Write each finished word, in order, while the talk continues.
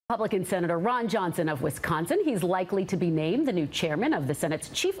Republican Senator Ron Johnson of Wisconsin. He's likely to be named the new chairman of the Senate's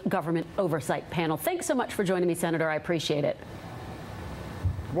Chief Government Oversight Panel. Thanks so much for joining me, Senator. I appreciate it.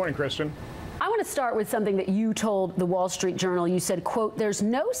 Good morning, Kristen. I want to start with something that you told the Wall Street Journal. You said, quote, "There's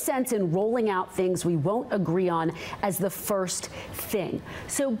no sense in rolling out things we won't agree on as the first thing."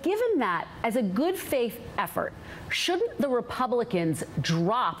 So given that, as a good faith effort, shouldn't the Republicans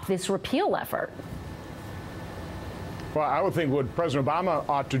drop this repeal effort? Well, I would think what President Obama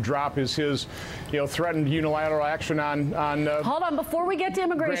ought to drop is his, threatened unilateral action on. Hold on, before we get to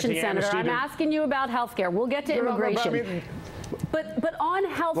immigration, Senator, I'm asking you about health care. We'll get to immigration. But on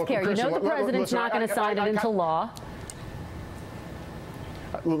health care, you know the president's not going to sign it into law.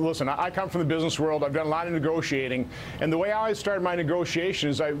 Listen, I come from the business world. I've done a lot of negotiating. And the way I always started my negotiation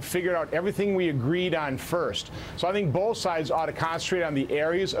is I figured out everything we agreed on first. So I think both sides ought to concentrate on the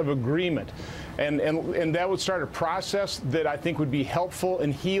areas of agreement. And that would start a process that I think would be helpful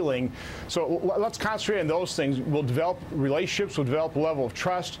and healing. So let's concentrate on those things. We'll develop relationships, we'll develop a level of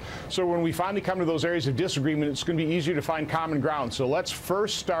trust. So when we finally come to those areas of disagreement, it's going to be easier to find common ground. So let's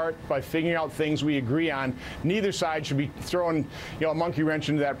first start by figuring out things we agree on. Neither side should be throwing, a monkey wrench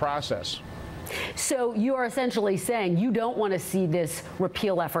into that process. So you are essentially saying you don't want to see this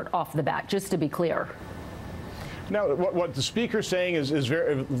repeal effort off the bat, just to be clear. No, what the Speaker's saying is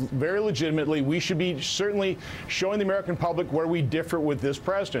very legitimately, we should be certainly showing the American public where we differ with this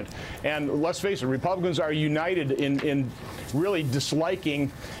president. And let's face it, Republicans are united in really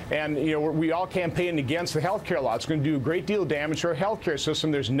disliking, and we all campaigned against the health care law. It's going to do a great deal of damage to our health care system.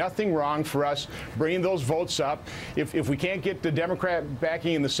 There's nothing wrong for us bringing those votes up. If we can't get the Democrat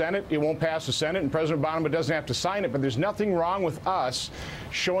backing in the Senate, it won't pass the Senate, and President Obama doesn't have to sign it. But there's nothing wrong with us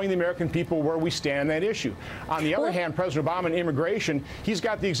showing the American people where we stand on that issue. On the other hand, President Obama and immigration, he's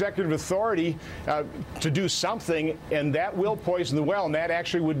got the executive authority to do something, and that will poison the well, and that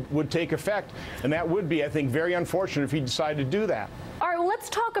actually would take effect. And that would be, I think, very unfortunate if he decided to do that. All right, well, let's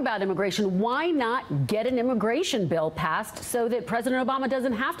talk about immigration. Why not get an immigration bill passed so that President Obama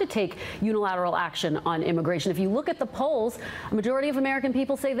doesn't have to take unilateral action on immigration? If you look at the polls, a majority of American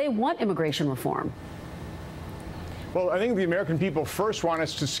people say they want immigration reform. Well, I think the American people first want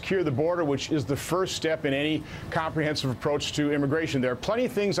us to secure the border, which is the first step in any comprehensive approach to immigration. There are plenty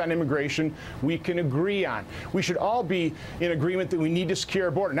of things on immigration we can agree on. We should all be in agreement that we need to secure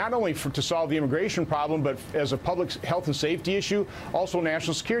our border, not only to solve the immigration problem, but as a public health and safety issue, also a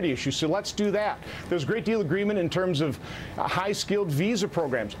national security issue. So let's do that. There's a great deal of agreement in terms of high-skilled visa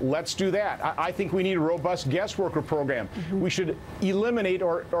programs. Let's do that. I think we need a robust guest worker program. We should eliminate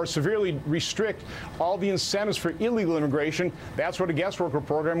or severely restrict all the incentives for illegal immigration. That's what a guest worker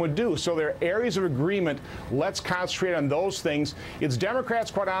program would do. So there are areas of agreement. Let's concentrate on those things. It's Democrats,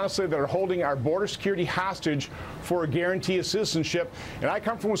 quite honestly, that are holding our border security hostage for a guarantee of citizenship. And I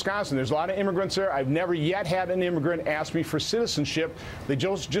come from Wisconsin. There's a lot of immigrants there. I've never yet had an immigrant ask me for citizenship. They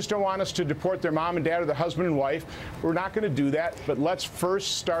just don't want us to deport their mom and dad or their husband and wife. We're not going to do that. But let's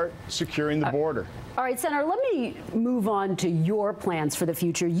first start securing the border. All right, Senator, let me move on to your plans for the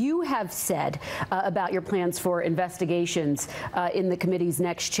future. You have said about your plans for investigations in the committee's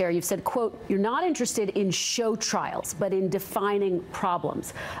next chair. You've said, quote, "You're not interested in show trials, but in defining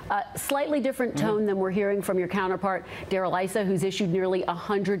problems." Slightly different tone than we're hearing from your counterpart, Darrell Issa, who's issued nearly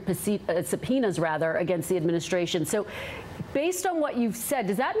 100 subpoenas, against the administration. So based on what you've said,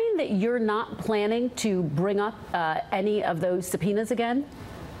 does that mean that you're not planning to bring up any of those subpoenas again?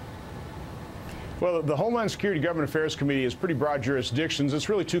 Well, the Homeland Security Government Affairs Committee has pretty broad jurisdictions. It's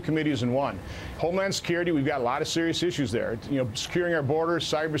really two committees in one. Homeland Security, we've got a lot of serious issues there. Securing our borders,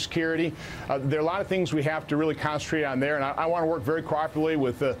 cybersecurity. There are a lot of things we have to really concentrate on there. And I want to work very cooperatively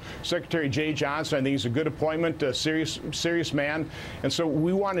with Secretary Jay Johnson. I think he's a good appointment, a serious man. And so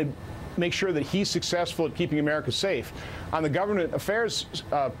we want to make sure that he's successful at keeping America safe. On the government affairs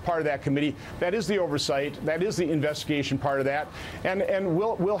part of that committee, that is the oversight, that is the investigation part of that, and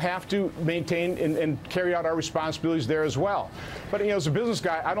we'll have to maintain and carry out our responsibilities there as well. But as a business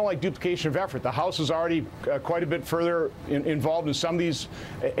guy, I don't like duplication of effort. The House is already quite a bit further involved in some of these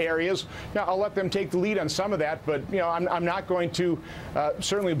areas. Now, I'll let them take the lead on some of that, but I'm not going to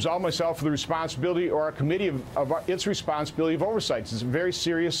certainly absolve myself of the responsibility or our committee of its responsibility of oversight. It's a very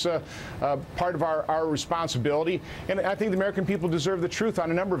serious part of our responsibility, and I think the American people deserve the truth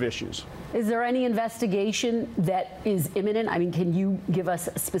on a number of issues. Is there any investigation that is imminent? I mean, can you give us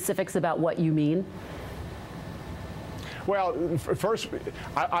specifics about what you mean? Well, first,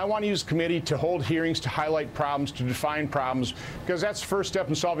 I want to use the committee to hold hearings, to highlight problems, to define problems, because that's the first step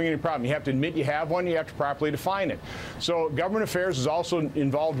in solving any problem. You have to admit you have one, you have to properly define it. So government affairs is also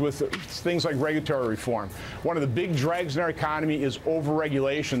involved with things like regulatory reform. One of the big drags in our economy is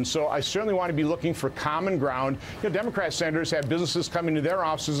overregulation. So I certainly want to be looking for common ground. Democrat senators have businesses coming to their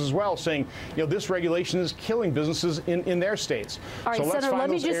offices as well saying, this regulation is killing businesses in their states. All right, so let's Senator,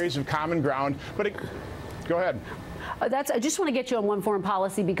 find those areas of common ground. But go ahead. I just want to get you on one foreign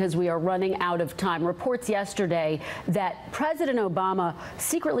policy because we are running out of time. Reports yesterday that President Obama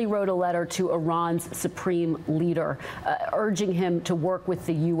secretly wrote a letter to Iran's supreme leader, urging him to work with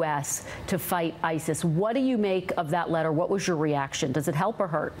the U.S. to fight ISIS. What do you make of that letter? What was your reaction? Does it help or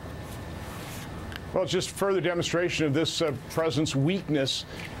hurt? Well, it's just further demonstration of this president's weakness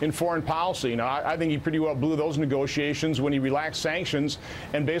in foreign policy. I think he pretty well blew those negotiations when he relaxed sanctions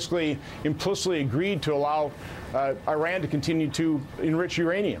and basically implicitly agreed to allow Iran to continue to enrich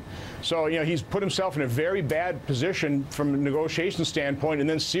uranium. So, he's put himself in a very bad position from a negotiation standpoint, and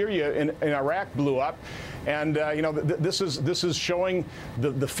then Syria and Iraq blew up. And, this is showing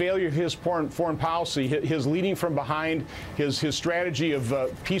the failure of his foreign policy. His leading from behind, his strategy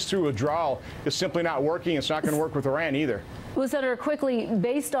of peace through withdrawal is simply not working. It's not going to work with Iran either. Well, Senator, quickly,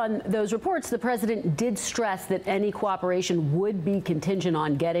 based on those reports, the president did stress that any cooperation would be contingent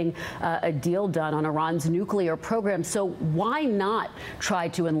on getting a deal done on Iran's nuclear program. So why not try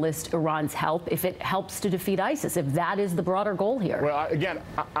to enlist Iran's help if it helps to defeat ISIS, if that is the broader goal here? Well, again,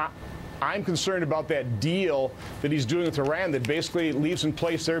 I'm concerned about that deal that he's doing with Iran that basically leaves in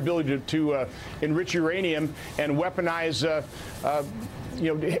place their ability to enrich uranium and weaponize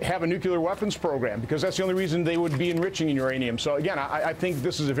have a nuclear weapons program, because that's the only reason they would be enriching in uranium. So again, I think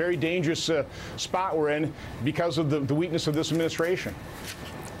this is a very dangerous spot we're in because of the weakness of this administration.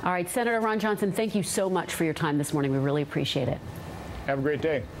 All right, Senator Ron Johnson, thank you so much for your time this morning. We really appreciate it. Have a great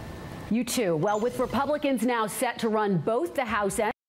day. You too. Well, with Republicans now set to run both the House and